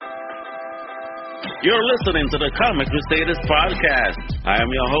You're listening to the Comic Crusaders podcast. I am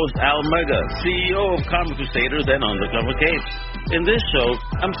your host, Al Mega, CEO of Comic Crusaders and Undercover Capes. In this show,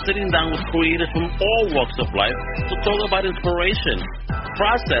 I'm sitting down with creators from all walks of life to talk about inspiration,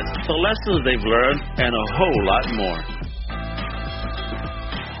 process, the lessons they've learned, and a whole lot more.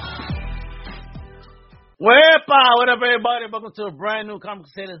 What up, everybody? Welcome to a brand new Comic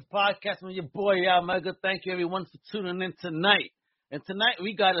Crusaders podcast with your boy, Al Mega. Thank you, everyone, for tuning in tonight. And tonight,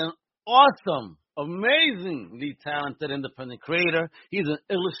 we got an awesome, amazingly talented independent creator. He's an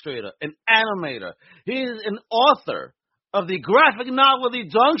illustrator, an animator. He's an author of the graphic novel The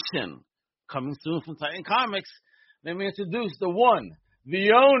Junction, coming soon from Titan Comics. Let me introduce the one,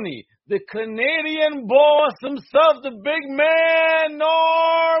 the only, the Canadian boss himself, the big man,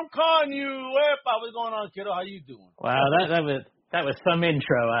 Norm Conyu. What's going on, kiddo? How you doing? Wow, that was some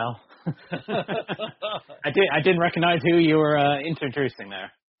intro, Al. I didn't recognize who you were introducing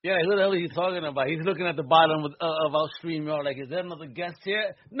there. Yeah, who the hell is he talking about? He's looking at the bottom of our stream, y'all. Like, is there another guest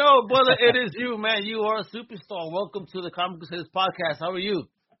here? No, brother, it is you, man. You are a superstar. Welcome to the Comic Crusaders podcast. How are you?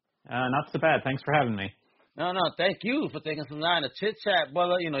 Not so bad. Thanks for having me. No, thank you for taking some time to chit-chat,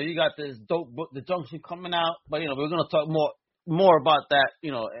 brother. You know, you got this dope book, The Junction, coming out. But, you know, we're going to talk more about that,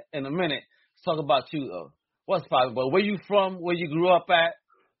 you know, in a minute. Let's talk about you, though. What's poppin', but where you from? Where you grew up at?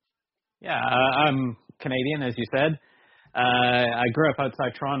 Yeah, I'm Canadian, as you said. I grew up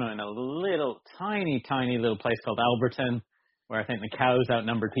outside Toronto in a little, tiny little place called Alberton, where I think the cows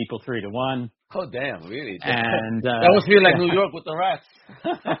outnumbered people 3-1. Oh, damn, really? And that must feel like New York with the rats.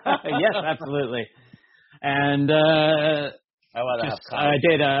 Yes, absolutely. And I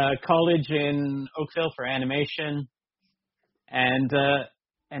did college in Oakville for animation, and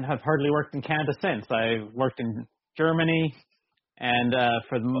have hardly worked in Canada since. I worked in Germany, and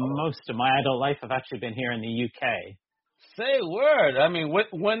for most of my adult life, I've actually been here in the UK. Say word. I mean,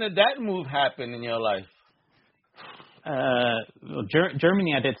 when did that move happen in your life?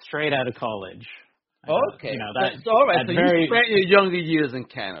 Germany, I did straight out of college. Okay. You know, that's all right. So you spent your younger years in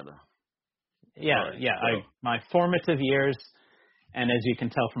Canada. Yeah, right. Yeah. My formative years, and as you can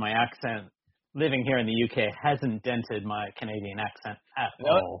tell from my accent, living here in the UK hasn't dented my Canadian accent at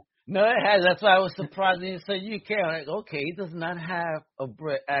all. No, it has. That's why I was surprised when you said UK. I'm like, okay, he does not have a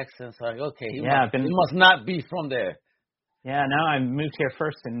Brit accent. So I'm like, okay, he must not be from there. Yeah, no, I moved here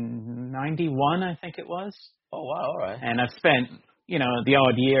first in 91, I think it was. Oh, wow, all right. And I've spent, you know, the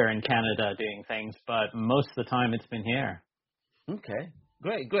odd year in Canada doing things, but most of the time it's been here. Okay,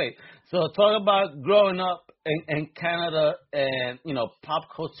 great. So talk about growing up in Canada and, you know, pop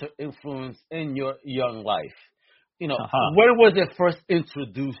culture influence in your young life. You know, Where was it first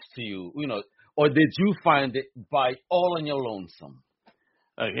introduced to you, you know, or did you find it by all on your lonesome?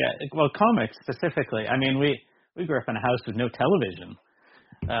 Yeah, well, comics specifically. I mean, we grew up in a house with no television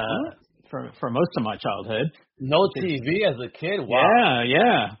for most of my childhood. No TV as a kid? Wow.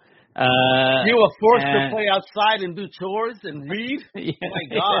 Yeah. You were forced to play outside and do chores and read? Yeah, oh, my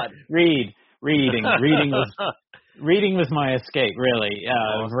God. Reading. Reading was my escape, really.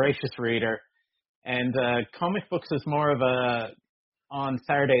 A voracious reader. And comic books was more of on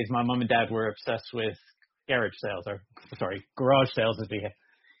Saturdays, my mom and dad were obsessed with garage sales, garage sales as we say.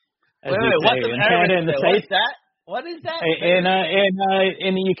 What's in Canada and the States. What is that? In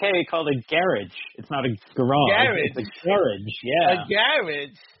the UK, called a garage. It's not a garage. Garage. It's a garage. Yeah. A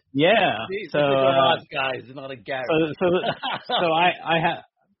garage. Yeah. So it's a garage, guys. It's not a garage.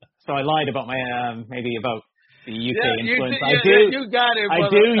 So I lied about my maybe about the UK influence. You got it. I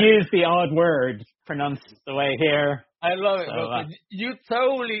do use the odd word pronounced the way here. I love it. So, you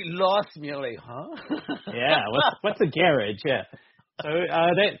totally lost me. Like, huh? Yeah. What's a garage? Yeah. So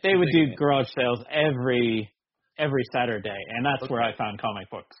they would do garage sales every Saturday, and that's where I found comic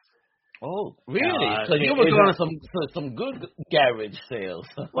books. Oh, really? So you were going to some good garage sales.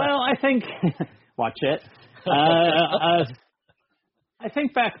 Well, I think watch it. I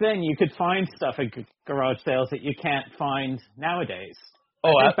think back then you could find stuff at garage sales that you can't find nowadays.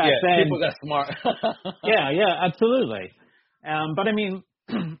 Oh, back then, people got smart. yeah, absolutely. But I mean,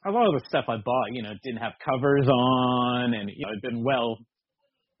 a lot of the stuff I bought, you know, didn't have covers on, and you know, it'd been well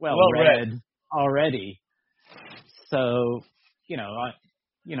read already. So, you know,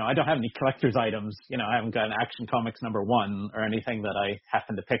 I don't have any collector's items. You know, I haven't got an Action Comics #1 or anything that I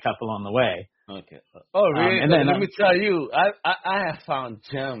happen to pick up along the way. Okay. Oh, really? And then, let me tell you, I have found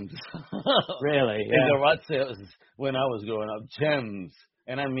gems. Really? Yeah. In garage sales when I was growing up, gems.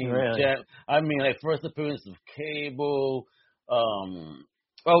 And I mean, really? Like first appearance of Cable.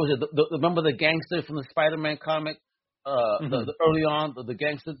 What was it? Remember the gangster from the Spider-Man comic? The early on, the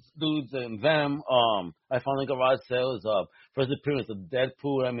gangster dudes and them. I found in garage sales. first appearance of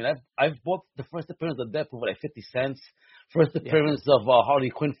Deadpool. I mean, I've bought the first appearance of Deadpool for like 50 cents. First appearance of Harley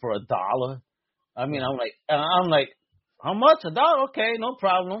Quinn for $1. I mean, I'm like, how much? $1? Okay, no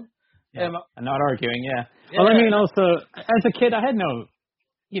problem. Yeah. I'm not arguing. Yeah. Well, I mean, also as a kid, I had no,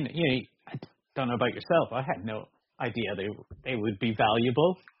 I don't know about yourself. I had no idea they would be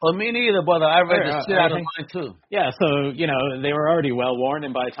valuable. Well, me neither, brother. I read the shit out of mine too. Yeah, so they were already well worn,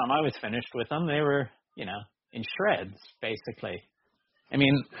 and by the time I was finished with them, they were in shreds, basically. I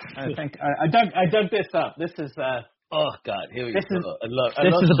mean, I think I dug this up. This is oh God, here we go. This is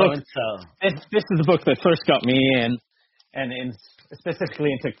the book that first got me in, and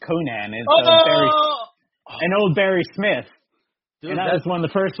specifically into Conan. It's an old Barry Smith. Dude, and that was one of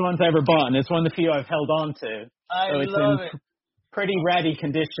the first ones I ever bought, and it's one of the few I've held on to. It's in pretty ratty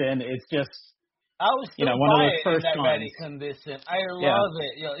condition. It's just, I was still one of those first in that ones. ratty condition. I love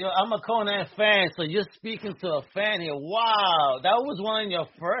it. Yo, I'm a Conan fan, so you're speaking to a fan here. Wow, that was one of your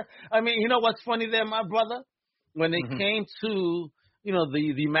first. I mean, you know what's funny there, my brother? When it came to,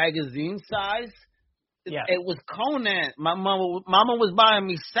 the magazine size, it was Conan. My mama was buying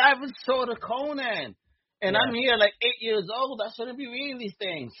me Savage Sword of Conan. And I'm here like 8 years old. I shouldn't be reading these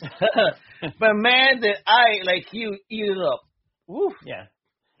things. But man, did I, like you, eat it up. Woo. Yeah.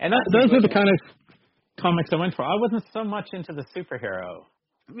 And those are the kind of comics I went for. I wasn't so much into the superhero,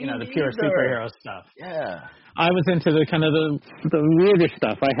 the pure superhero stuff. Yeah. I was into the kind of the weirder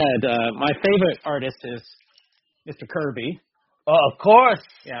stuff. I had, my favorite artist is Mr. Kirby. Oh, of course.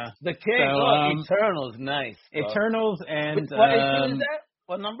 Yeah. The king. Eternals, nice. Bro. Eternals and... What issue is that?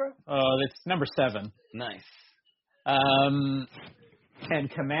 What number? Oh, it's number 7. Nice. Ken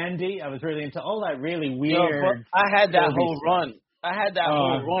Commandy. I was really into all that really weird. I had that whole run. I had that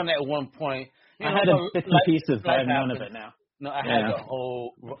whole run at one point. I had bits and pieces, but I have none of it now. No, I had the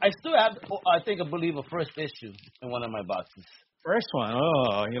whole. I still have. I believe a first issue in one of my boxes. First one.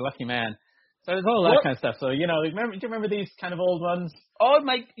 Oh, you're lucky man. So there's all that kind of stuff. So do you remember these kind of old ones? Oh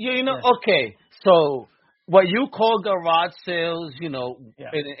my, okay. So what you call garage sales, in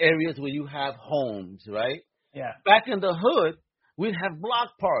areas where you have homes, right? Yeah. Back in the hood, we'd have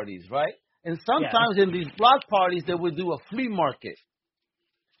block parties, right? And sometimes in these block parties, they would do a flea market.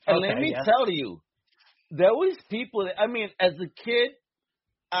 And let me tell you, there was people that, as a kid,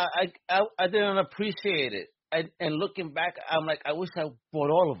 I didn't appreciate it. And looking back, I'm like, I wish I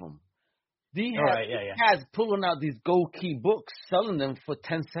bought all of them. He has pulling out these gold key books, selling them for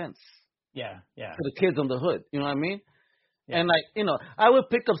 10 cents. Yeah. For the kids on the hood. You know what I mean? Yeah. And I would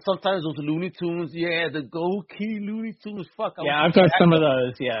pick up sometimes those Looney Tunes. Yeah, the gold key Looney Tunes. Fuck. I've got some of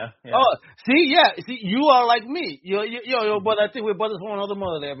those. Yeah. Oh, see, you are like me. Yo, but I think we're brothers from another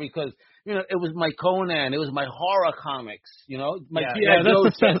mother there because it was my Conan, it was my horror comics. My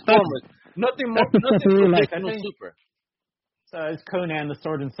Transformers. Nothing more. Nothing like super. So it was Conan, the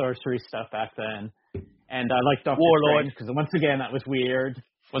sword and sorcery stuff back then, and I liked Dr. Warlord because once again that was weird.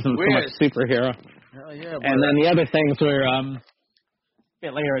 Wasn't so much superhero. Oh, yeah, and then the other things were a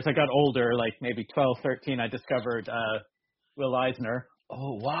bit later as I got older, like maybe 12, 13, I discovered Will Eisner.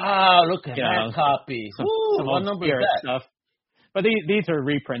 Oh wow! Look at that copy. Some what number is that? Stuff. But these are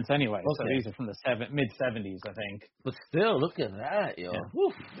reprints anyway, so these are from the mid-70s, I think. But still, look at that, yo. Yeah.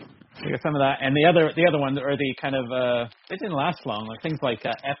 We got some of that, and the other ones are the kind of they didn't last long, like things like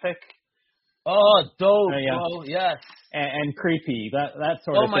Epic. Oh, dope! Oh, yes. And creepy, that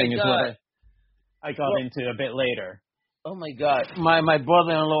sort of thing is what I got into a bit later. Oh my God, my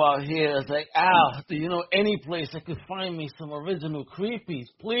brother-in-law out here is like, Al, do you know any place I could find me some original creepies,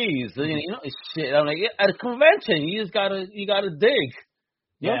 please? It's shit. I'm like, at a convention, you gotta dig.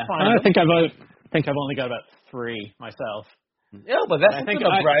 Yeah, I think I've only got about 3 myself. Yeah, but that's something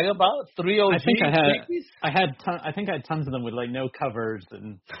to brag about. 3 OG creepies. I think I had tons of them with like no covers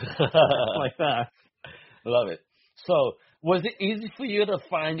and stuff like that. Love it. So, was it easy for you to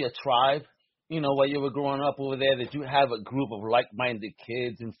find your tribe? While you were growing up over there, did you have a group of like-minded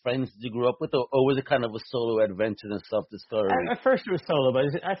kids and friends that you grew up with, or was it kind of a solo adventure and self-discovery? At first it was solo, but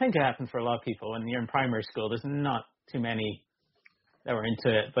I think it happens for a lot of people. When you're in primary school, there's not too many that were into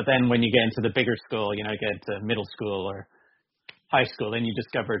it. But then when you get into the bigger school, get into middle school or high school, then you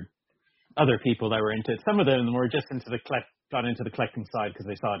discovered other people that were into it. Some of them were just got into the collecting side because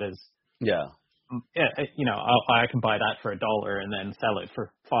they saw it as, I can buy that for $1 and then sell it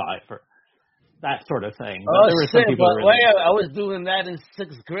for $5 or that sort of thing. But there were some people I was doing that in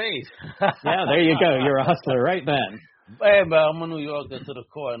 6th grade. Yeah, there you go. You're a hustler right then. Hey, but I'm a New Yorker to the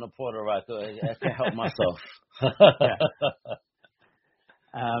core and a Puerto Rico. I can't help myself.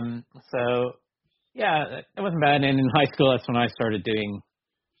 It wasn't bad. And in high school, that's when I started doing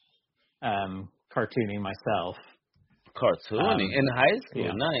cartooning myself. Cartooning in high school,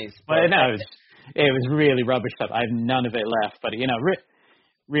 yeah. nice. But no, it was really rubbish stuff. I have none of it left. But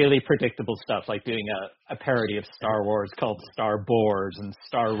really predictable stuff like doing a parody of Star Wars called Star Boars and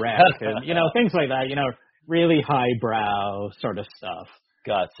Star Wreck, and things like that. Really highbrow sort of stuff.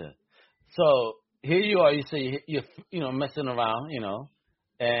 Gotcha. So here you are. You say you're messing around,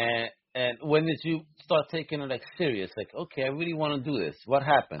 and when did you start taking it like serious? Like, okay, I really want to do this. What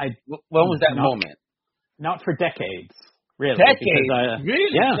happened? When was that moment? Not for decades, really. Decades?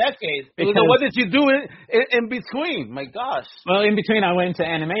 Really? Yeah. Decades? Because what did you do in between? My gosh. Well, in between, I went to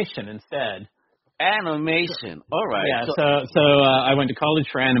animation instead. Animation. All right. Yeah. So I went to college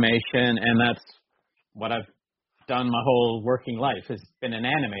for animation, and that's what I've done my whole working life, has been an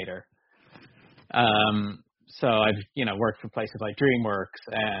animator. So I've worked for places like DreamWorks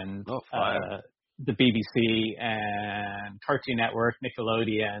and the BBC and Cartoon Network,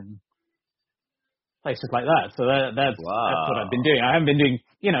 Nickelodeon, places like that. So that's what I've been doing. I haven't been doing,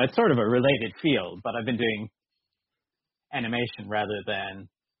 it's sort of a related field, but I've been doing animation rather than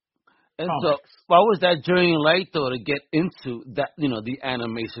comics. So what was that journey like, though, to get into that, the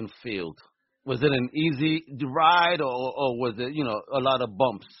animation field? Was it an easy ride, or was it, a lot of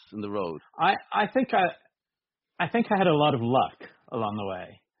bumps in the road? I think I had a lot of luck along the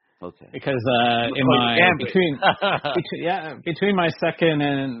way. Okay. Because between my second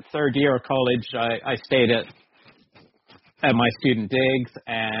and third year of college, I stayed at my student digs,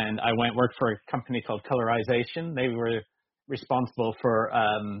 and I worked for a company called Colorization. They were responsible for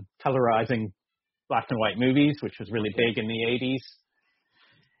colorizing black and white movies, which was really big in the 80s.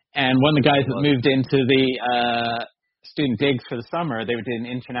 And one of the guys that moved into the student digs for the summer, they were doing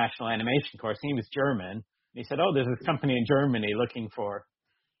an international animation course, and he was German. And he said, there's this company in Germany looking for,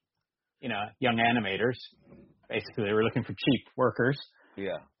 young animators. Basically, they were looking for cheap workers.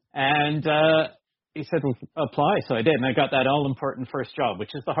 Yeah. And he said, well, apply. So I did, and I got that all-important first job,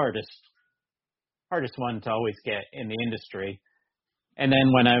 which is the hardest one to always get in the industry. And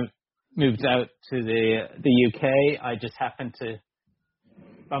then when I moved out to the UK, I just happened to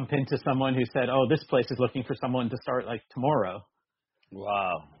bump into someone who said, this place is looking for someone to start like tomorrow.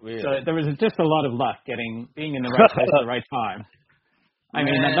 Wow. Really? So there was just a lot of luck being in the right place at the right time. I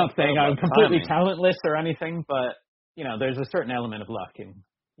mean, I'm not saying I'm completely talentless or anything, but, there's a certain element of luck in,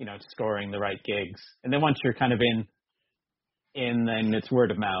 scoring the right gigs. And then once you're kind of in, then it's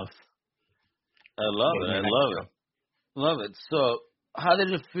word of mouth. I love it. So how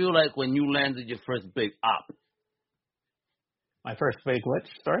did it feel like when you landed your first big op? My first big what?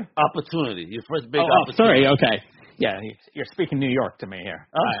 Sorry? Opportunity. Your first big opportunity. Sorry. Okay. Yeah, you're speaking New York to me here.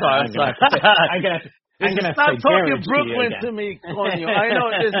 I'm sorry. I'm gonna stop talking to Brooklyn to me, Conio. I know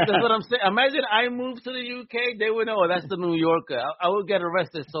that's what I'm saying. Imagine I moved to the UK, they would know that's the New Yorker. I would get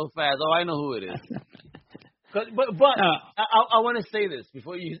arrested so fast. I know who it is. But I want to say this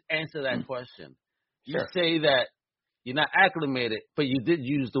before you answer that question. You say that you're not acclimated, but you did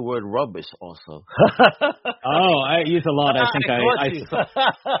use the word rubbish also. I use a lot. I think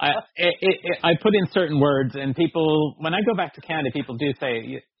I put in certain words, and people, when I go back to Canada, people do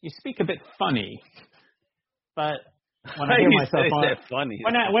say, you speak a bit funny. But when I hear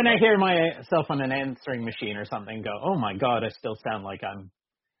when I hear myself on an answering machine or something, go, oh my God, I still sound like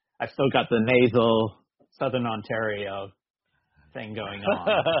I've still got the nasal Southern Ontario thing going on.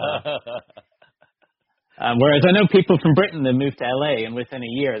 Whereas I know people from Britain that moved to LA, and within a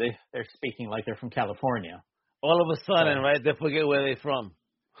year they're speaking like they're from California. All of a sudden, right? They forget where they're from.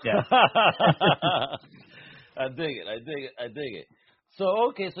 Yeah. I dig it. So,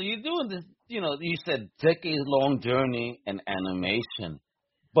 okay, so you're doing this, you said decades-long journey in animation.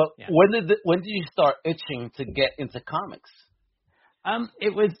 But when did you start itching to get into comics?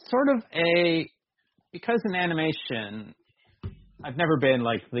 It was sort of because in animation, I've never been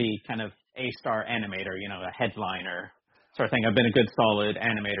like the kind of A-star animator, a headliner sort of thing. I've been a good, solid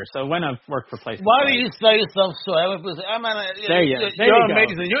animator. So when I've worked for places Why do you sell yourself so? You're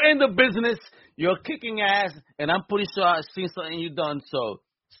amazing. You're in the business. You're kicking ass. And I'm pretty sure I've seen something you've done. So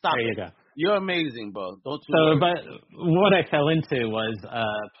stop it. There you go. You're amazing, bro. Don't you worry. But what I fell into was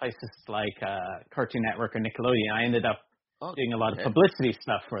places like Cartoon Network or Nickelodeon. I ended up doing a lot of publicity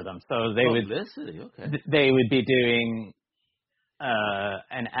stuff for them. So they would be doing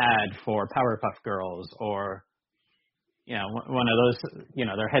an ad for Powerpuff Girls or one of those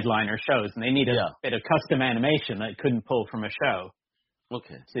their headliner shows, and they needed a bit of custom animation that couldn't pull from a show.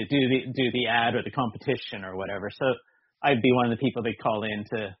 Okay. To do the ad or the competition or whatever. So I'd be one of the people they call in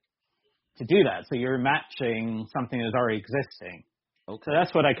to do that. So you're matching something that's already existing. Okay. So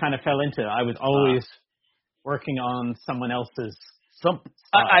that's what I kind of fell into. I was always working on someone else's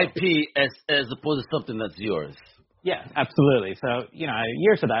IP as opposed to something that's yours. Yeah, absolutely. So,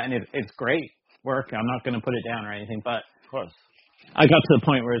 years of that, and it's great work. I'm not going to put it down or anything, but Of course. I got to the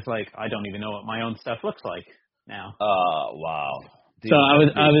point where it's like I don't even know what my own stuff looks like now. Wow. So I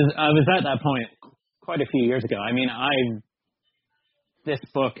was at that point quite a few years ago. I mean, this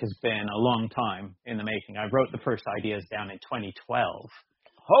book has been a long time in the making. I wrote the first ideas down in 2012.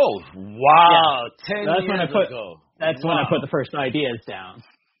 Oh, wow. Yeah. 10 that's years when I put, ago. That's when I put the first ideas down.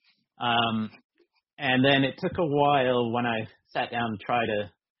 And then it took a while when I sat down and tried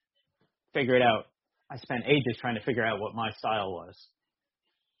to figure it out. I spent ages trying to figure out what my style was.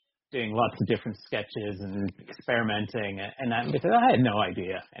 Doing lots of different sketches and experimenting and that, because I had no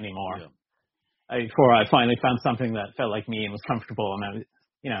idea anymore. Yeah. Before I finally found something that felt like me and was comfortable, and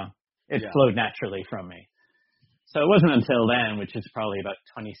it flowed naturally from me. So it wasn't until then, which is probably about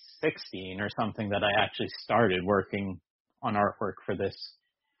 2016 or something, that I actually started working on artwork for this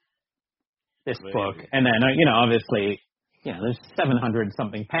book. And then, obviously, there's 700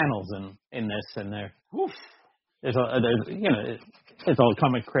 something panels in this, and there's all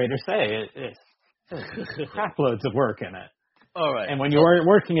comic creators say there's half loads of work in it. All right. And when you're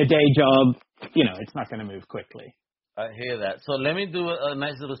working a day job, it's not going to move quickly. I hear that. So let me do a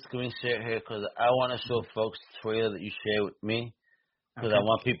nice little screen share here, because I want to show folks the trailer that you share with me, because I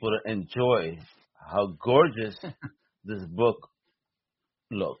want people to enjoy how gorgeous this book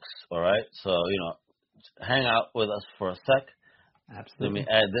looks. All right. So, hang out with us for a sec. Absolutely. Let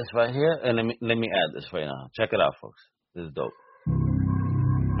me add this right here, and let me add this right now. Check it out, folks. This is dope.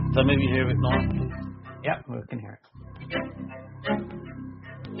 Tell me if you hear it, Norm. Yeah, we can hear it.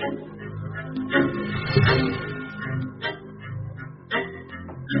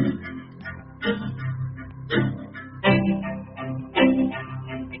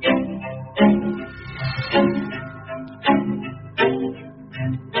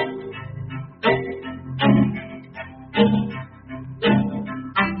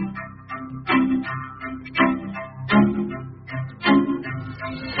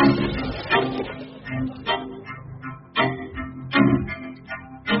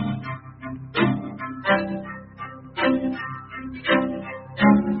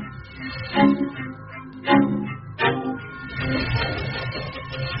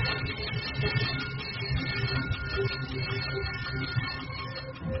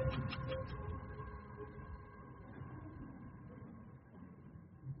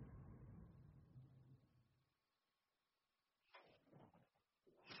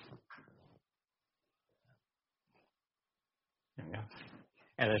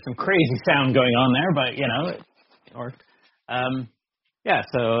 Yeah, there's some crazy sound going on there, but it worked.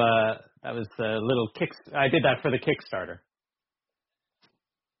 So that was a little I did that for the Kickstarter.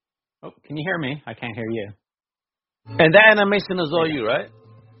 Oh, can you hear me? I can't hear you. And that animation is all you, right?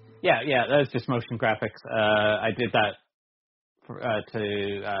 Yeah, that was just motion graphics. I did that to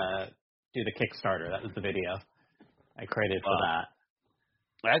do the Kickstarter. That was the video I created for that.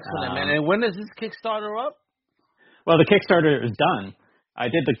 Excellent, man. And when is this Kickstarter up? Well, the Kickstarter is done. I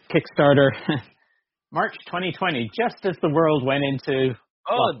did the Kickstarter March 2020, just as the world went into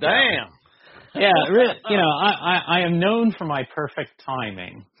lockdown. Damn. Yeah, really, I am known for my perfect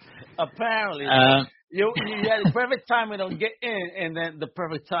timing. Apparently. You had the perfect timing to get in, and then the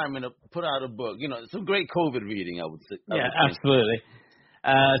perfect timing to put out a book. Some great COVID reading, I would say. Absolutely.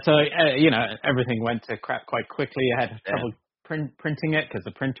 So everything went to crap quite quickly. I had trouble printing it because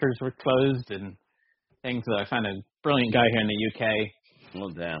the printers were closed and things. I found a brilliant guy here in the UK who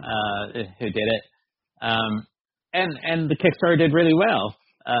did it. And the Kickstarter did really well.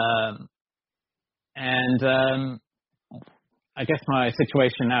 I guess my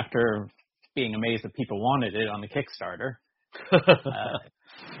situation after being amazed that people wanted it on the Kickstarter,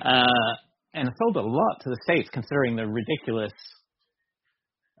 and it sold a lot to the States considering the ridiculous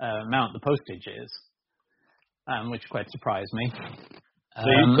amount the postage is, which quite surprised me. So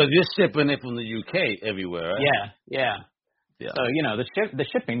because you're shipping it from the UK everywhere, right? Yeah. So the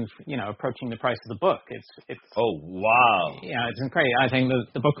shipping's approaching the price of the book. It's oh wow. It's incredible. I think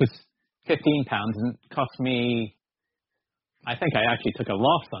the book was £15 and cost me. I think I actually took a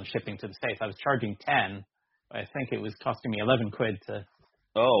loss on shipping to the States. I was charging 10, but I think it was costing me 11 quid to.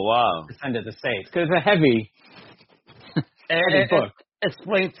 Oh wow. To send it to the States because it's a heavy book.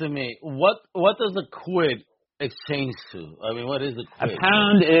 Explain to me what does a quid exchange to? I mean, what is a quid? A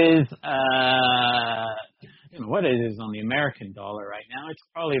pound is what it is on the American dollar right now. It's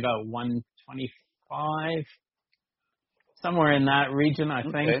probably about 125, somewhere in that region, I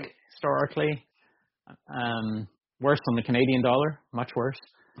think, historically. Worse on the Canadian dollar, much worse.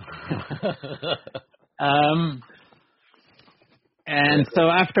 And so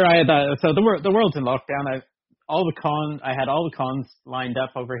after I had that, so the world's in lockdown. I had all the cons lined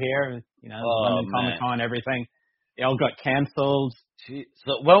up over here. You know, London Comic Con, everything. They all got canceled.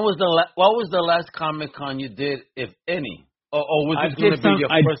 So what was the last Comic Con you did, if any? Or was it going to be your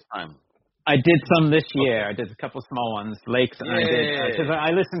first time? I did some this year. I did a couple small ones, Lakes, and I did because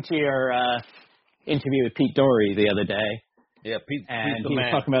I listened to your interview with Pete Dory the other day. Yeah, Pete. And he was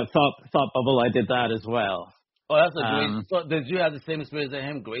talking about Thought Bubble. I did that as well. Oh, that's a great. So did you have the same experience as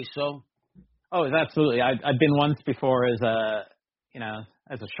him? Great show. Oh, absolutely. I'd been once before as a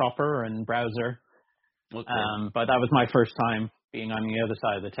shopper and browser. Okay. But that was my first time being on the other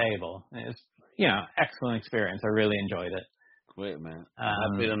side of the table. It was, excellent experience. I really enjoyed it. Great, man.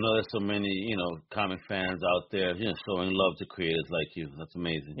 Happy to know there's so many, comic fans out there, showing love to creators like you. That's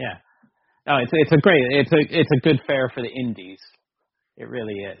amazing. Yeah. No, it's a good fair for the indies. It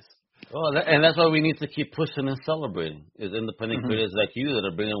really is. Oh, and that's why we need to keep pushing and celebrating is independent creators like you that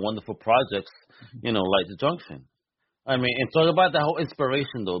are bringing wonderful projects, like The Junction. I mean, and talk about the whole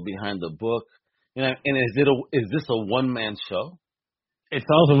inspiration though behind the book. And is this a one-man show? It's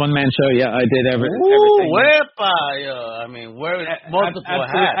also a one-man show. Yeah, I did everything. I mean, multiple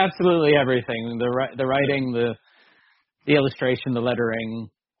hats. Absolutely everything. The writing, the illustration, the lettering.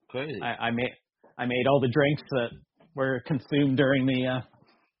 Crazy. I made all the drinks that were consumed during the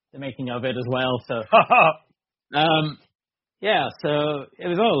making of it as well. So, so it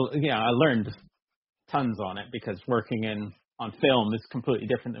was all, I learned tons on it because working on film is completely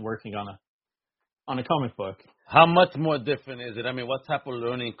different than working on a comic book. How much more different is it? I mean, what type of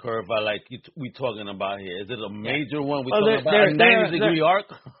learning curve are we talking about here? Is it a major one? We talking about a 90-degree arc?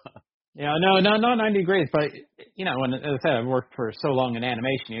 Yeah, no, not 90 degrees, but when, as I said, I've worked for so long in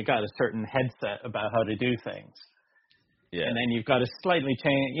animation, you've got a certain headset about how to do things. Yeah. And then you've got to slightly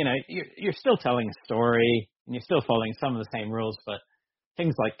change, you're still telling a story and you're still following some of the same rules, but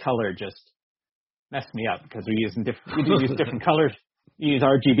things like color just mess me up because we use different colors. You use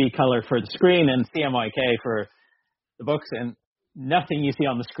RGB color for the screen and CMYK for the books, and nothing you see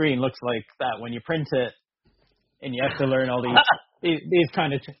on the screen looks like that when you print it, and you have to learn all these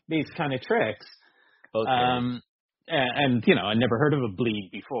kind of tricks. Okay. And I never heard of a bleed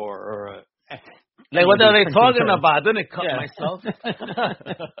before or what are they talking about? I didn't cut myself.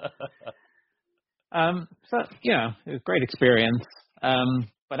 So it was a great experience.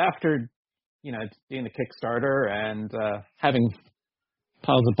 But after doing the Kickstarter and having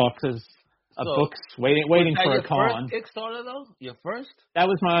piles of boxes of books waiting for a con. First Kickstarter though? Your first? That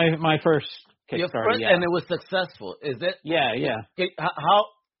was my first Kickstarter. Your first, and it was successful. Is it? Yeah.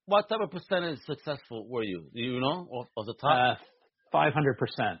 What type of percentage successful were you? Do you know off the top?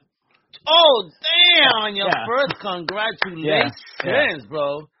 500%. Oh damn! On your first, congratulations,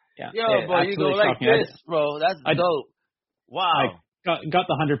 bro. Yeah. Yo, bro, you go like this, bro. That's dope. Wow. I got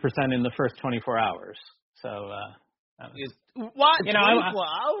the 100% in the first 24 hours. So. What? 24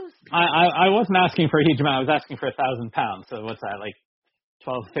 hours? I wasn't asking for a huge amount. I was asking for £1,000. So what's that, like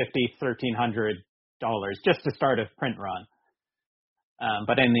 $1,250, $1,300 just to start a print run.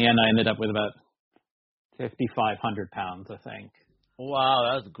 But in the end, I ended up with about £5,500, I think.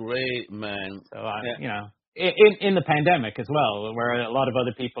 Wow, that's great, man. So in the pandemic as well, where a lot of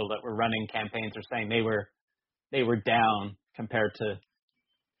other people that were running campaigns are saying they were down compared to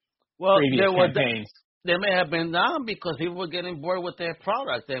previous campaigns. They may have been down because people were getting bored with their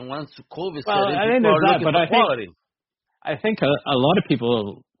product, and once COVID started, I think there's that, but I think a lot of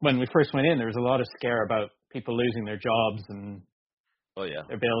people, when we first went in, there was a lot of scare about people losing their jobs and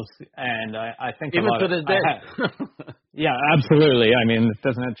their bills, and I think even to this day. Yeah, absolutely. I mean, it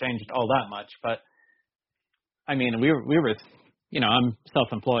doesn't change all that much, but I mean, we were, I'm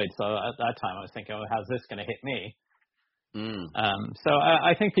self-employed, so at that time I was thinking, how's this going to hit me? So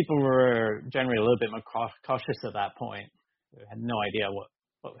I think people were generally a little bit more cautious at that point. They had no idea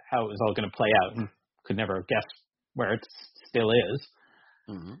how it was all going to play out and could never guess where it still is.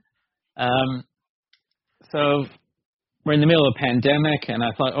 So we're in the middle of a pandemic, and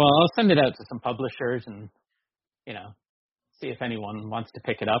I thought, I'll send it out to some publishers and, see if anyone wants to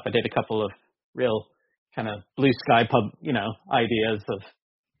pick it up. I did a couple of real kind of blue sky ideas of,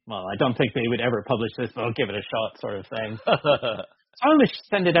 I don't think they would ever publish this, but I'll give it a shot sort of thing. So I only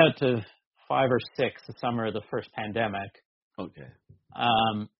sent it out to 5 or 6 the summer of the first pandemic. Okay.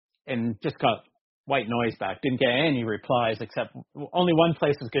 And just got white noise back. Didn't get any replies except only one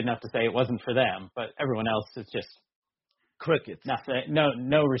place was good enough to say it wasn't for them, but everyone else is just crickets. Nothing.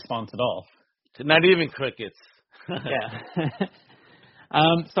 No response at all. Not even crickets. Yeah.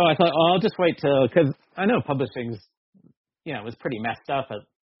 So I thought, I'll just wait because I know publishing's, was pretty messed up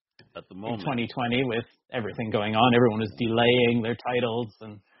at the moment in 2020 with everything going on. Everyone was delaying their titles,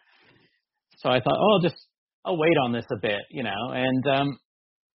 and so I thought, I'll just I'll wait on this a bit,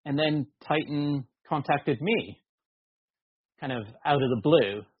 and then Titan contacted me, kind of out of the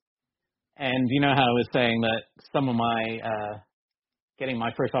blue. And you know how I was saying that some of my getting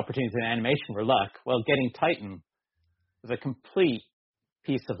my first opportunities in animation were luck. Well, getting Titan was a complete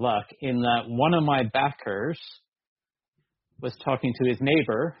piece of luck in that one of my backers was talking to his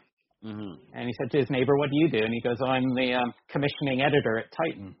neighbor, and he said to his neighbor, "What do you do?" And he goes, "Oh, I'm the commissioning editor at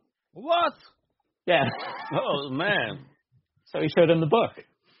Titan." What? Yeah. Oh, man. So he showed him the book.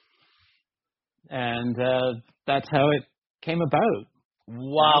 And that's how it came about.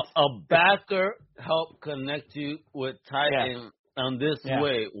 Wow, a backer helped connect you with Titan on this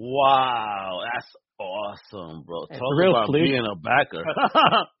way. Wow, that's awesome, bro. It's Talk a real about fluke, being a backer.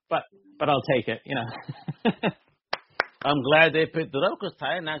 but I'll take it, I'm glad they picked it up because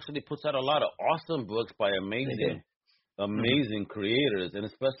Titan actually puts out a lot of awesome books by amazing creators, and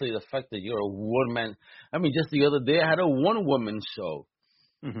especially the fact that you're a one-man. I mean, just the other day I had a one-woman show.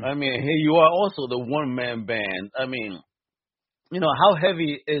 I mean, here you are also the one-man band. I mean, how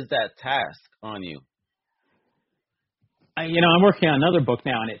heavy is that task on you? I'm working on another book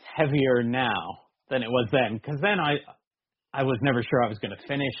now, and it's heavier now than it was then, because then I was never sure I was going to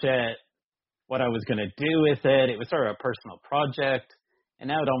finish it, what I was going to do with it. It was sort of a personal project, and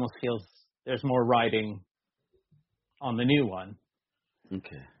now it almost feels there's more writing on the new one.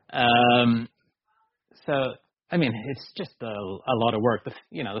 Okay. So, I mean, it's just a lot of work. The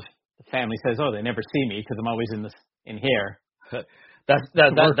family says, "Oh, they never see me because I'm always in here."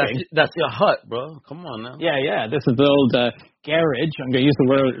 That's your hut, bro. Come on now. Yeah. This is the old garage. I'm going to use the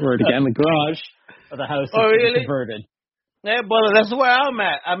word again. The garage of the house is converted. Yeah, brother, that's where I'm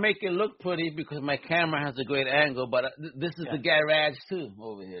at. I make it look pretty because my camera has a great angle, but this is the garage too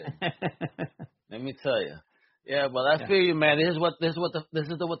over here. Let me tell you. Yeah, but I feel you, man. This is what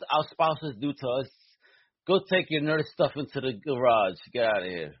our spouses do to us. Go take your nerd stuff into the garage. Get out of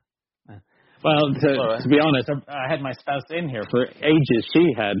here. Well, to be honest, I had my spouse in here for ages.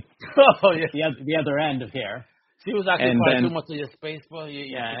 She had the other end of here. She was occupying too much of your space, bro.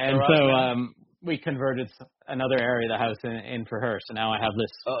 We converted another area of the house in for her. So now I have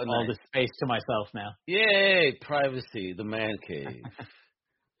all this space to myself now. Yay, privacy, the man cave.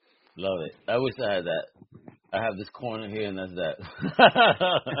 Love it. I wish I had that. I have this corner here, and that's that.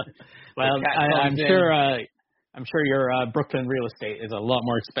 Well, I'm sure your Brooklyn real estate is a lot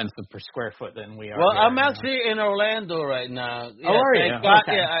more expensive per square foot than we are. Well, I'm actually in Orlando right now. Yeah, oh, are you? God,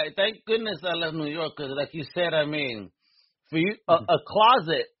 thank goodness I left New York because, like you said, I mean, for you, a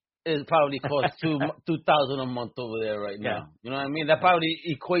closet is probably costs $2,000 a month over there right now. Yeah. You know what I mean? That probably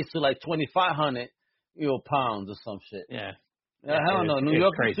equates to like 2,500 pounds or some shit. Yeah. I don't know. New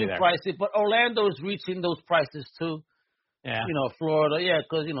York is too pricey, but Orlando is reaching those prices too. Yeah. Florida,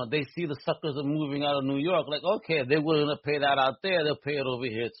 because, they see the suckers are moving out of New York. Like, okay, they're willing to pay that out there. They'll pay it over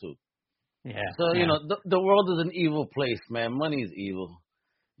here, too. Yeah. So, the world is an evil place, man. Money is evil,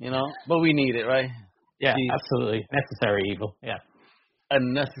 but we need it, right? Yeah, absolutely. Necessary evil, yeah. A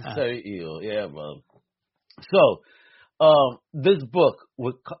necessary evil, yeah, bro. So, this book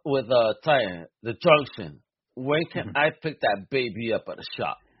with Titan, The Junction, when can I pick that baby up at a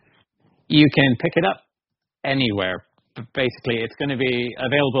shop? You can pick it up anywhere. Basically, it's going to be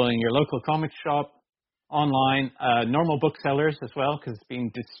available in your local comic shop, online, normal booksellers as well, because it's being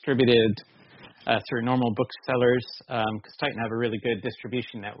distributed through normal booksellers, because Titan have a really good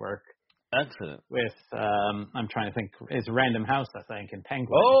distribution network. Excellent. With, I'm trying to think, it's Random House, I think, in Penguin.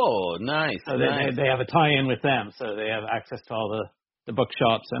 Oh, nice. So they have a tie-in with them, so they have access to all the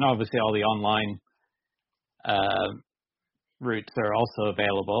bookshops, and obviously all the online routes are also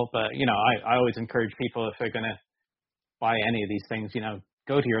available. But, I always encourage people, if they're going to buy any of these things,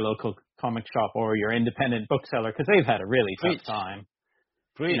 go to your local comic shop or your independent bookseller, because they've had a really tough time.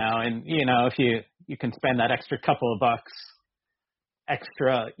 And if you can spend that extra couple of bucks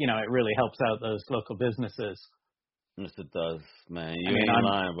extra, it really helps out those local businesses. Yes, it does, man. You ain't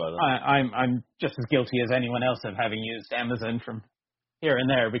lying, brother. I'm just as guilty as anyone else of having used Amazon from here and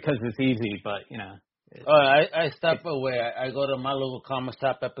there because it's easy, but I step away. I go to my local comic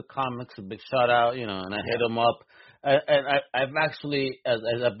shop, Epic Comics, a big shout out, and I hit them up. And I've actually, as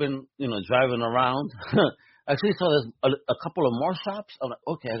I've been, driving around, actually saw there's a couple of more shops. I'm like,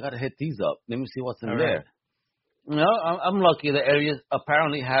 okay, I gotta hit these up. Let me see what's in there. Right. I'm lucky. The area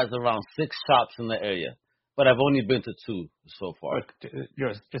apparently has around 6 shops in the area, but I've only been to 2 so far.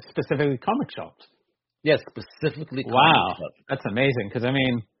 You're just specifically comic shops? Yes, specifically comic shops. Wow, that's amazing. Because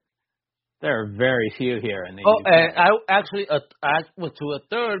there are very few here in the UK. And I actually I went to a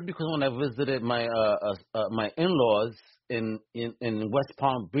third because when I visited my my in-laws in West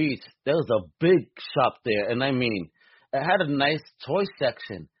Palm Beach, there was a big shop there, and I mean, it had a nice toy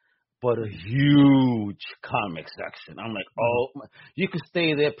section, but a huge comic section. I'm like, oh, you could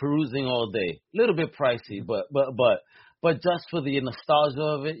stay there perusing all day. A little bit pricey, but just for the nostalgia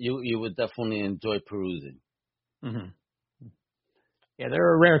of it, you would definitely enjoy perusing. Mm-hmm. Yeah,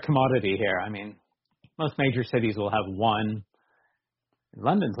 they're a rare commodity here. I mean, most major cities will have one.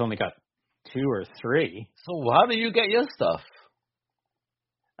 London's only got 2 or 3. So how do you get your stuff?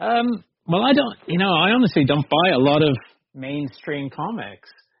 Well, I don't. I honestly don't buy a lot of mainstream comics.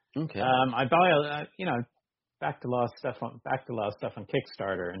 Okay. I buy back to law stuff on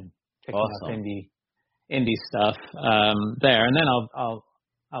Kickstarter and picking up indie stuff there, and then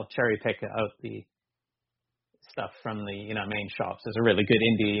I'll cherry pick out the stuff from the main shops. There's a really good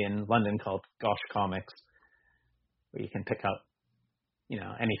indie in London called Gosh Comics, where you can pick up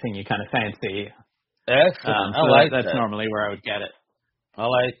anything you kind of fancy. Excellent. That's normally where I would get it. I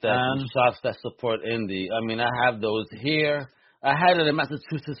like that. Shops that support indie. I mean, I have those here. I had it in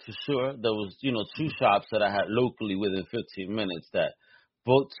Massachusetts for sure. There was, 2 shops that I had locally within 15 minutes that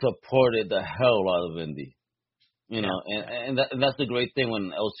both supported the hell out of indie. And that's the great thing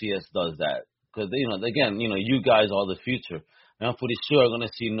when LCS does that. Because, again, you guys are the future. And I'm pretty sure I'm going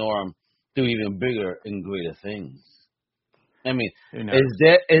to see Norm do even bigger and greater things. I mean, is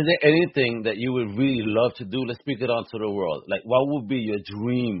there anything that you would really love to do? Let's speak it onto the world. Like, what would be your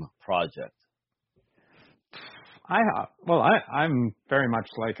dream project? I'm very much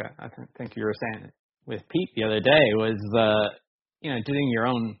like I think you were saying with Pete the other day was doing your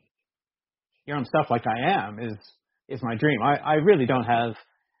own stuff like I am is my dream. I really don't have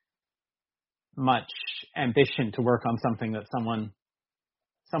much ambition to work on something that someone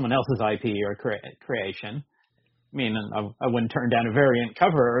else's IP or creation. I mean, I wouldn't turn down a variant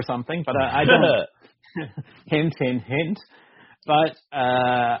cover or something, but I don't. Hint, hint, hint. But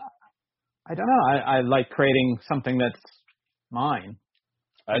I don't know. I like creating something that's mine.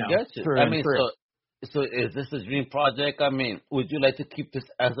 I get you. I mean, so is this a dream project? I mean, would you like to keep this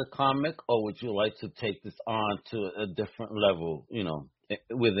as a comic, or would you like to take this on to a different level,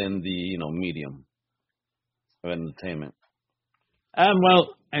 within the, medium of entertainment?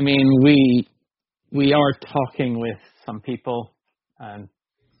 Well, I mean, we are talking with some people and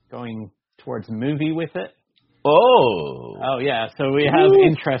going towards a movie with it. Oh yeah. So we have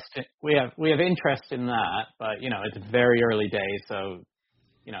interest. We have interest in that, but it's very early days, so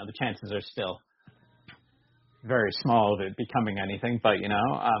the chances are still very small of it becoming anything. But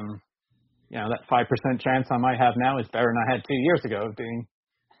that 5% chance I might have now is better than I had 2 years ago of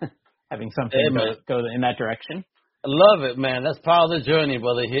having something go in that direction. I love it, man. That's part of the journey,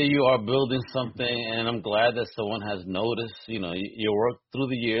 brother. Here you are building something, and I'm glad that someone has noticed, your work through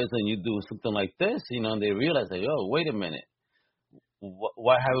the years, and you do something like this, and they realize, like, oh, wait a minute.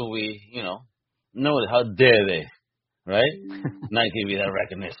 Why haven't we, noticed? How dare they, right? Not give you that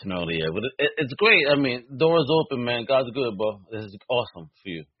recognition earlier. But it's great. I mean, doors open, man. God's good, bro. This is awesome for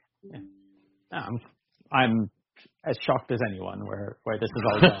you. Yeah. I'm as shocked as anyone where this is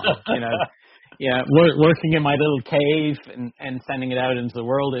all going, Yeah, working in my little cave and sending it out into the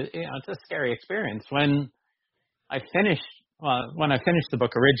world, it's a scary experience. When I finished the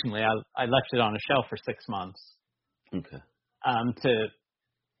book originally, I left it on a shelf for 6 months. Okay.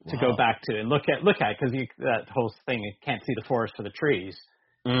 To go back to and look at because that whole thing, you can't see the forest for the trees,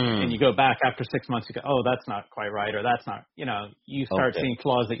 and you go back after 6 months, you go, oh, that's not quite right, or that's not, you start seeing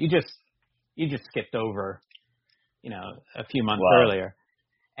flaws that you just skipped over, a few months earlier.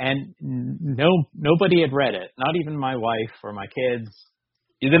 And nobody had read it, not even my wife or my kids.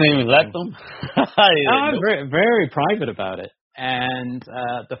 You didn't even let them? I'm very, very private about it. And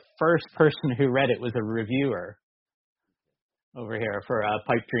the first person who read it was a reviewer over here for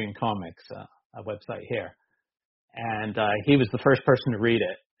Pipe Dream Comics, a website here. And he was the first person to read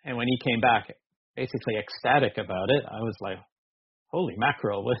it. And when he came back, basically ecstatic about it, I was like, holy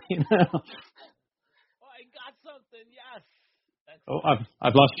mackerel, Oh, I got something, yes. Oh,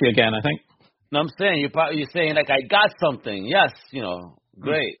 I've lost you again, I think. No, I'm saying you're saying like I got something. Yes,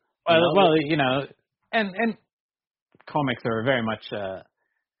 great. Well, and comics are very much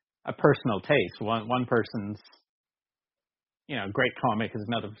a personal taste. One person's great comic is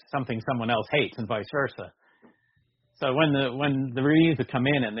another something someone else hates, and vice versa. So when the reviews have come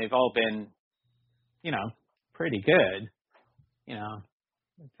in and they've all been, pretty good,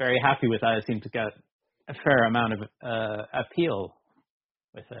 very happy with that. I seem to get a fair amount of appeal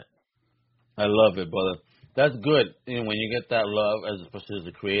with it. I love it, brother. That's good. When you get that love, especially as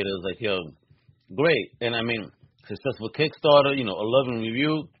a creator, it's like, yo, great. And I mean, successful Kickstarter, a loving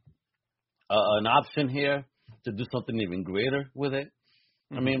review, an option here. to do something even greater with it.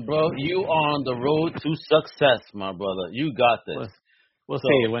 I mean, bro, you are on the road to success, my brother. You got this. We'll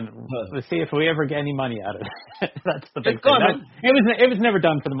see we'll see if we ever get any money out of it. That's the big thing. Coming. It was never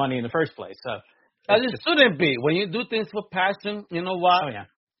done for the money in the first place. So as it shouldn't be. When you do things for passion, you know what? Oh yeah.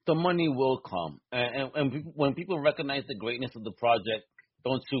 The money will come. And when people recognize the greatness of the project,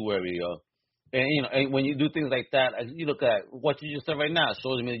 don't you worry, yo. And you know, and when you do things like that, you look at what you just said right now. It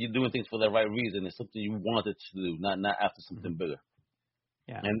shows me that you're doing things for the right reason. It's something you wanted to do, not after something bigger.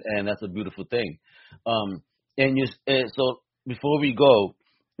 Yeah. And that's a beautiful thing. So before we go,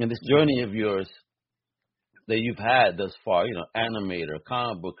 in this journey of yours that you've had thus far, you know, animator,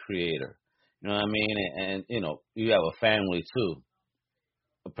 comic book creator, you know what I mean, and you know, you have a family too.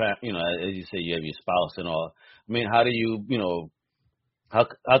 You know, as you say, you have your spouse and all. I mean, how do you, you know, how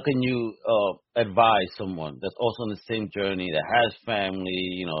can you advise someone that's also on the same journey that has family,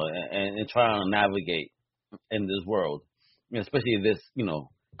 you know, and trying to navigate in this world, you know, especially this, you know,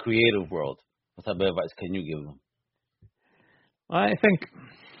 creative world? What type of advice can you give them? Well, I think,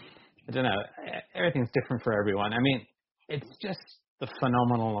 I don't know, everything's different for everyone. I mean, it's just the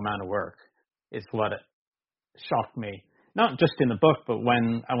phenomenal amount of work is what shocked me. Not just in the book, but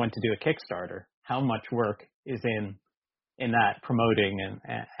when I went to do a Kickstarter, how much work is in that promoting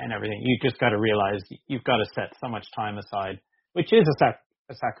and everything. You just got to realize you've got to set so much time aside, which is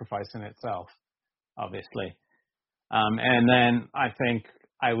a sacrifice in itself, obviously. And then I think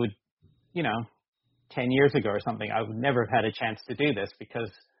I would, you know, 10 years ago or something, I would never have had a chance to do this because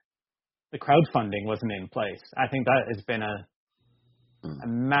the crowdfunding wasn't in place. I think that has been a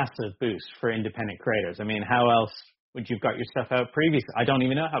massive boost for independent creators. I mean, how else would you have got your stuff out previously? I don't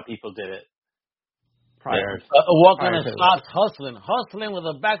even know how people did it prior. Walking the shops, hustling with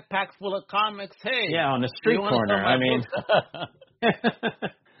a backpack full of comics. Hey, yeah, on the street corner. I mean,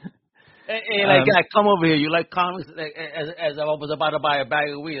 hey, like, guy, come over here. You like comics? As I was about to buy a bag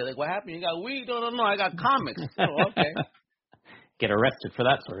of weed, like, what happened? You got weed? No, I got comics. Oh, okay. Get arrested for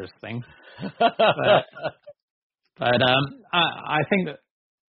that sort of thing. But I think that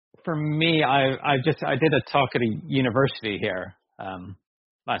for me, I did a talk at a university here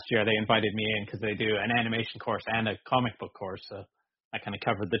last year. They invited me in because they do an animation course and a comic book course. So I kind of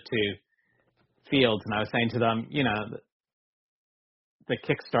covered the two fields, and I was saying to them, you know, the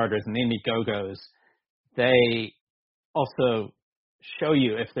Kickstarters and the Indiegogos, they also show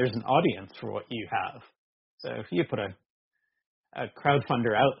you if there's an audience for what you have. So if you put a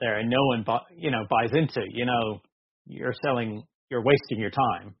crowdfunder out there and no one buys into it, you know, you're wasting your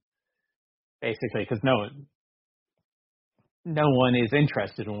time, basically, because no one is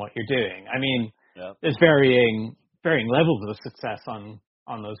interested in what you're doing. I mean, There's varying levels of success on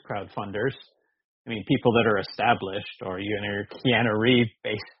those crowdfunders. I mean, people that are established or your Keanu Reeves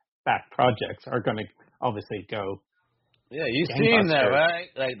back projects are going to obviously go. Yeah, you've seen that, right?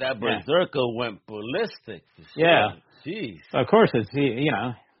 Like that Berserker went ballistic. For sure. Yeah. Jeez. Of course,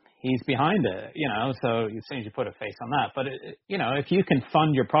 he's behind it, you know, so as soon as you put a face on that. But, you know, if you can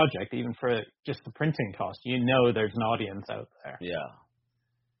fund your project, even for just the printing cost, you know there's an audience out there.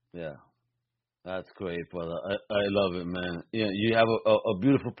 Yeah. That's great, brother. I love it, man. You know, you have a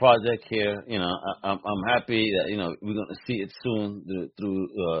beautiful project here. You know, I'm happy that, you know, we're going to see it soon through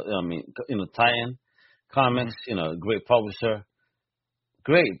Titan Comics, you know, great publisher.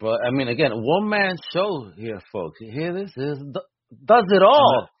 Great, bro. I mean, again, one-man show here, folks. You hear this? Does it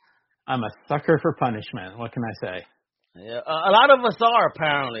all. I'm a sucker for punishment. What can I say? Yeah, a lot of us are,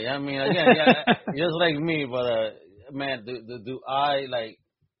 apparently. I mean, again, just like me, but, man, do I, like,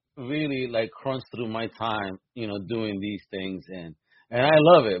 really, like, crunch through my time, you know, doing these things, and I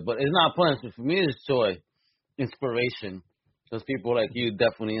love it. But it's not punishment. For me, it's joy, inspiration, because people like you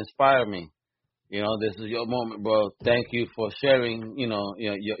definitely inspire me. You know, this is your moment, bro. Thank you for sharing, you know,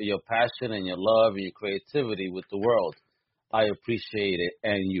 your passion and your love and your creativity with the world. I appreciate it,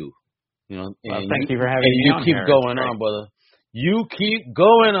 and you know. Well, thank you for having me on. You keep going on, brother. You keep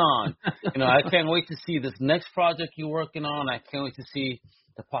going on. You know, I can't wait to see this next project you're working on. I can't wait to see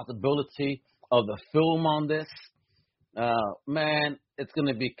the possibility of the film on this. Man, it's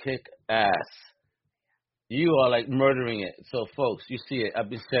gonna be kick ass. You are like murdering it. So, folks, you see it. I've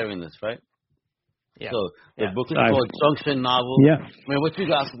been sharing this, right? Yeah. So the book is called Junction Novel. Yeah. Man, what you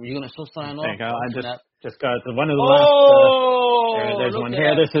got? You gonna still sign off? I just got one of the last. There's one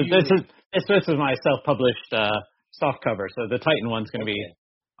here. This is my self-published soft cover. So the Titan one's going to be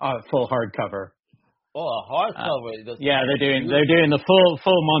full hardcover. Oh, a hardcover. Yeah, they're doing the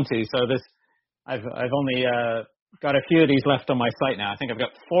full Monty. So this, I've only got a few of these left on my site now. I think I've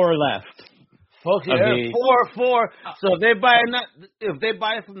got 4 left. Folks, four. So if they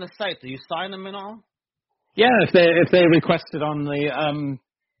buy it from the site, do you sign them and all? Yeah, if they request it on the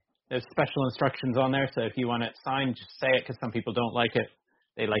there's special instructions on there. So if you want it signed, just say it, because some people don't like it.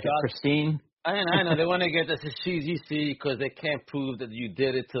 They like it pristine. I know they want to get this cheesy because they can't prove that you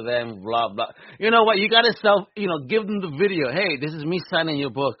did it to them. Blah blah. You know what? You got to give them the video. Hey, this is me signing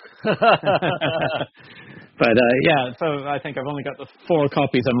your book. But yeah, so I think I've only got the 4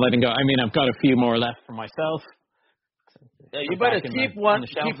 copies I'm letting go. I mean, I've got a few more left for myself. Yeah, you better keep one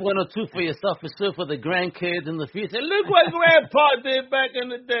or two for yourself, for sure, for the grandkids in the future. Look what Grandpa did back in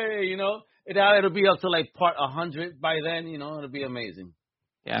the day. It'll be up to like part 100 by then. It'll be amazing.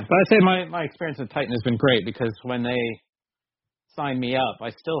 Yeah, but I'd say my experience with Titan has been great, because when they signed me up, I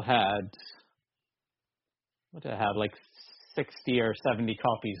still had, what did I have, like 60 or 70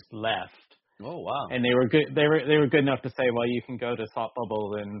 copies left. Oh wow! And they were good. They were good enough to say, well, you can go to Thought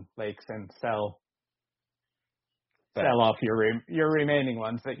Bubble and Lakes and sell off your remaining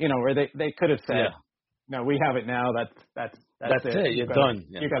ones. That where they could have said, no, we have it now. That's it. You're done.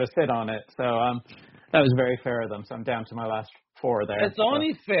 You got to sit on it. So that was very fair of them. So I'm down to my last 4 there. It's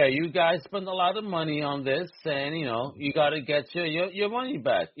only fair. You guys spend a lot of money on this, and you got to get your money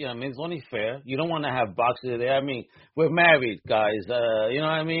back. It's only fair. You don't want to have boxes there. I mean, we're married, guys. You know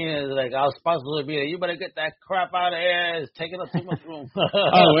what I mean? It's like our spouse will be there. You better get that crap out of here. It's taking up too much room.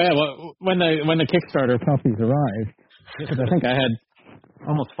 Oh yeah. Well, when the Kickstarter copies arrived, because I think I had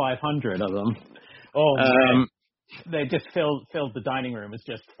almost 500 of them. Oh man. They just filled the dining room. It's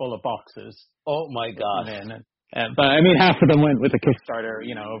just full of boxes. Oh my gosh. But I mean, half of them went with the Kickstarter.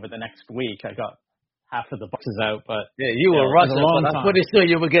 Over the next week, I got half of the boxes out. But yeah, you were rushing. But I'm pretty sure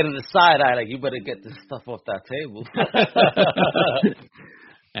you were getting the side eye, like, you better get this stuff off that table.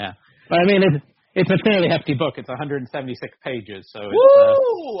 Yeah, but I mean, it's a fairly hefty book. It's 176 pages. So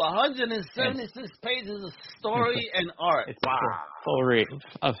woo! 176 pages of story and art. It's full read,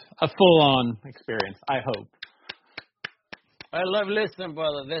 a full-on experience, I hope. Listen,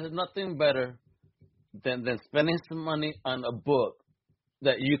 brother, there's nothing better than spending some money on a book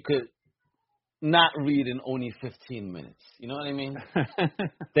that you could not read in only 15 minutes. You know what I mean? That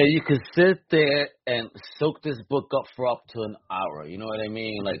you could sit there and soak this book up for up to an hour. You know what I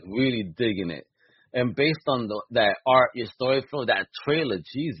mean? Like, really digging it. And based on that art, your story flow, that trailer,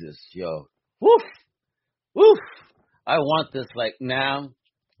 Jesus, yo. Woof! Woof! I want this, like, now.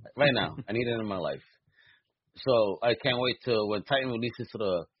 Right now. I need it in my life. So I can't wait till when Titan releases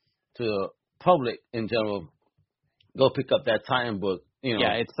to the public in general. Go pick up that Titan book.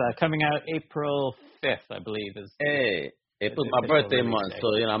 Yeah, it's coming out April 5th, I believe. Hey, April's my birthday month, so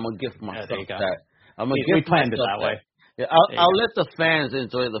I'm gonna gift myself that. I'm gonna gift planned it that way. Yeah, I'll let the fans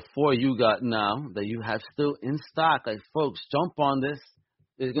enjoy the 4 you got now that you have still in stock. Like, folks, jump on this.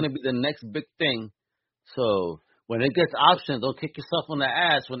 It's gonna be the next big thing. So when it gets options, don't kick yourself on the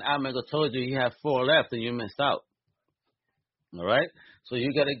ass when Amigo told you he had 4 left and you missed out. All right? So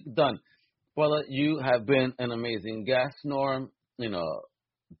you got it done. Brother, you have been an amazing guest, Norm.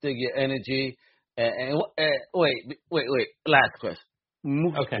 Dig your energy. And wait. Last question.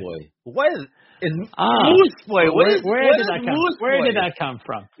 Moose Boy. What is Moose Boy? Where did that come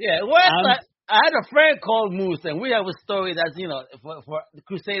from? Yeah, I had a friend called Moose, and we have a story that's, for the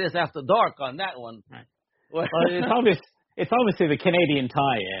Crusaders After Dark on that one. Right. Well, it's obviously the Canadian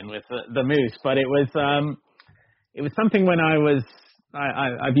tie-in with the moose, but it was something when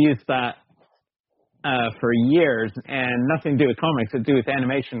I've used that for years, and nothing to do with comics, to do with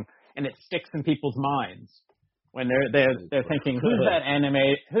animation, and it sticks in people's minds when they're thinking, who's that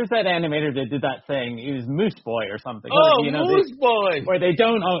animator that did that thing? He was Moose Boy or something. Moose Boy. Where they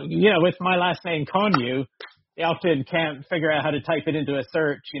don't, with my last name Konyu, they often can't figure out how to type it into a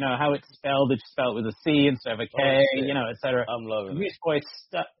search, how it's spelled. They just spell it with a C instead of a K, et cetera. I'm loving it. Moose Boy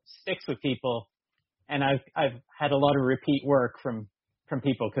sticks with people, and I've had a lot of repeat work from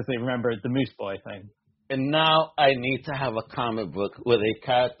people because they remember the Moose Boy thing. And now I need to have a comic book with a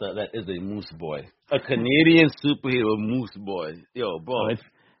character that is a Moose Boy. A Canadian superhero Moose Boy. Yo, bro. Oh, it's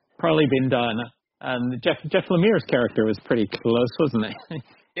probably been done. Jeff Lemire's character was pretty close, wasn't it?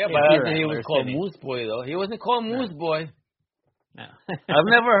 Yeah, but I think he was called Moose Boy, though. He wasn't called Moose Boy. No. I've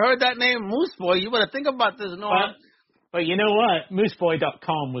never heard that name, Moose Boy. You better think about this, Norm. But you know what?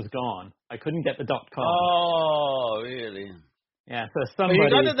 Mooseboy.com was gone. I couldn't get the .com. Oh, really? Yeah, so somebody.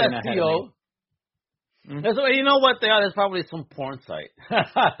 But you got that CO. Mm-hmm. So, you know what they are? There's probably some porn site.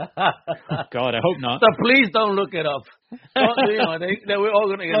 God, I hope not. So please don't look it up. We're all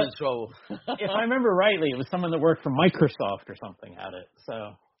going to get in trouble. If I remember rightly, it was someone that worked for Microsoft or something had it.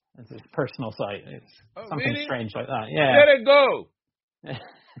 So it's his personal site. It's something really strange like that. Yeah. Let it go.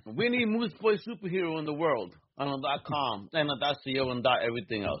 We need Moose Boy superhero in the world on .com and .co and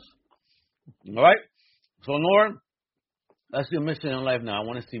everything else. All right. So, Norm, that's your mission in life now. I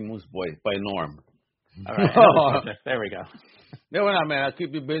want to see Moose Boy by Norm. All right. There we go. No, we're not, man. I'll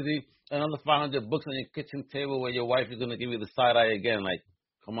keep you busy. Another 500 books on your kitchen table where your wife is going to give you the side eye again. Like,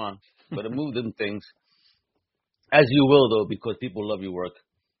 come on. Better move them things. As you will, though, because people love your work.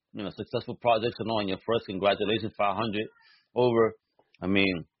 You know, successful projects and on your first. Congratulations, 500 over. I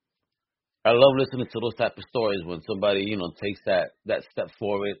mean, I love listening to those type of stories when somebody, you know, takes that step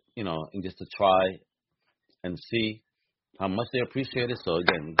forward, you know, and just to try and see how much they appreciate it. So,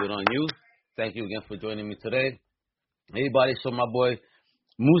 again, good on you. Thank you again for joining me today. Everybody, show my boy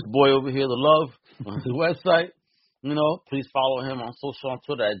Moose Boy over here the love on his website. You know, please follow him on social, on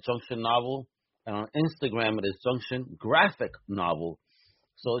Twitter at Junction Novel. And on Instagram, it is Junction Graphic Novel.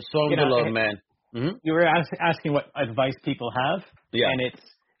 So show him the love, man. Mm-hmm. You were asking what advice people have. Yeah. And it's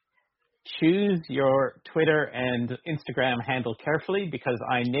choose your Twitter and Instagram handle carefully, because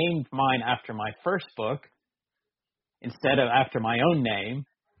I named mine after my first book instead of after my own name.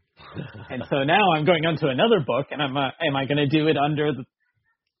 And so now I'm going on to another book, and am I going to do it under the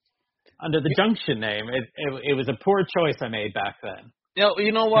Junction name? It was a poor choice I made back then.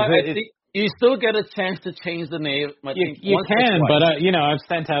 You know what? I think you still get a chance to change the name. You can, but you know, I've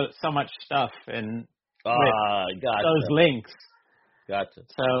sent out so much stuff and gotcha. those links. Gotcha.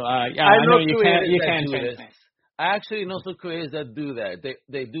 So yeah, I know you can change things. I actually know some creators that do that.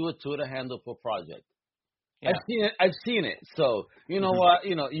 They do a Twitter handle per project. Yeah. I've seen it. So you know what?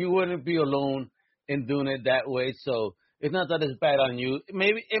 You know, you wouldn't be alone in doing it that way. So it's not that it's bad on you.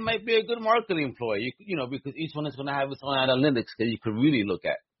 Maybe it might be a good marketing employee. You know, because each one is going to have its own analytics that you could really look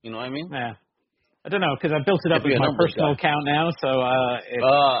at. You know what I mean? Yeah. I don't know, because I built it up with my personal account now, so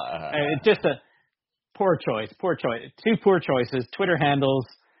it's just a poor choice. Two poor choices: Twitter handles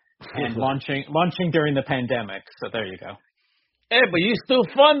and launching during the pandemic. So there you go. Hey, but you still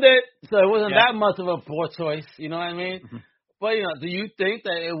fund it, so it wasn't that much of a poor choice. You know what I mean? Mm-hmm. But you know, do you think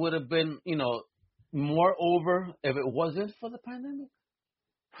that it would have been, you know, more over if it wasn't for the pandemic?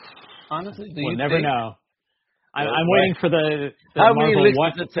 Honestly, we'll never know. I'm waiting for the Marvel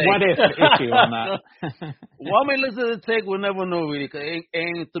what if issue on that. How many lists does it take? We'll never know, really, because it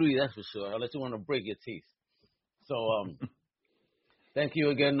ain't 3, that's for sure, unless you want to break your teeth. So, thank you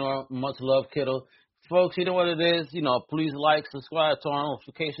again, Norm. Much love, kiddo. Folks, you know what it is. You know, please like, subscribe, turn on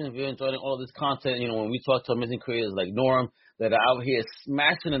notifications if you're enjoying all this content. You know, when we talk to amazing creators like Norm that are out here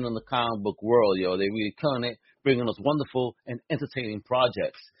smashing it in the comic book world, yo, they really killing it, bringing us wonderful and entertaining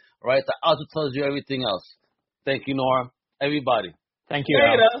projects. All right? The outro tells you everything else. Thank you, Norm. Everybody. Thank you.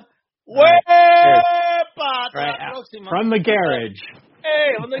 Right. From the garage.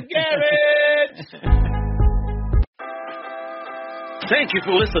 Hey, from the garage. Thank you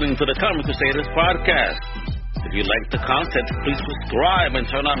for listening to the Comic Crusaders podcast. If you like the content, please subscribe and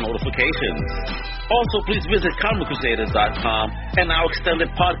turn on notifications. Also, please visit ComicCrusaders.com and our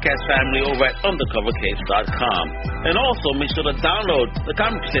extended podcast family over at UndercoverCapes.com. And also, make sure to download the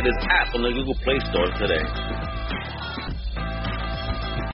Comic Crusaders app on the Google Play Store today.